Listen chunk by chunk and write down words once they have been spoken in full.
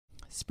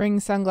Spring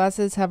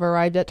sunglasses have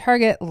arrived at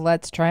Target.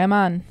 Let's try them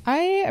on.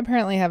 I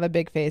apparently have a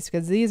big face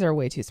because these are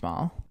way too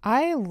small.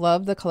 I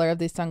love the color of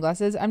these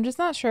sunglasses. I'm just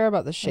not sure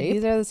about the shape.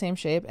 These are the same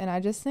shape and I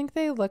just think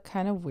they look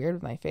kind of weird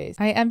with my face.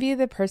 I envy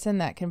the person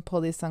that can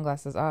pull these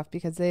sunglasses off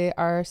because they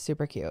are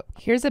super cute.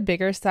 Here's a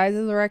bigger size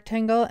of the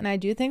rectangle and I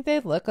do think they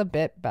look a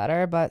bit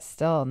better, but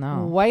still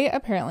no. White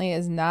apparently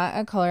is not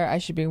a color I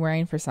should be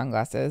wearing for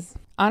sunglasses.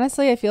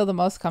 Honestly, I feel the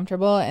most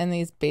comfortable in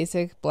these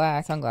basic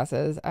black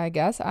sunglasses. I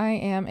guess I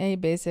am a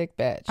basic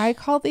bitch. I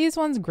call these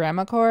ones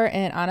Grandmacore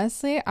and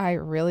honestly, I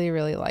really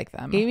like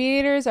them.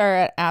 Aviators are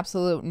an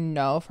absolute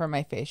no for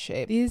my face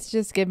shape. These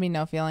just give me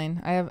no feeling.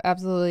 I have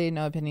absolutely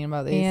no opinion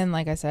about these. And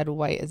like I said,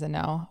 white is a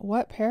no.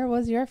 What pair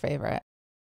was your favorite?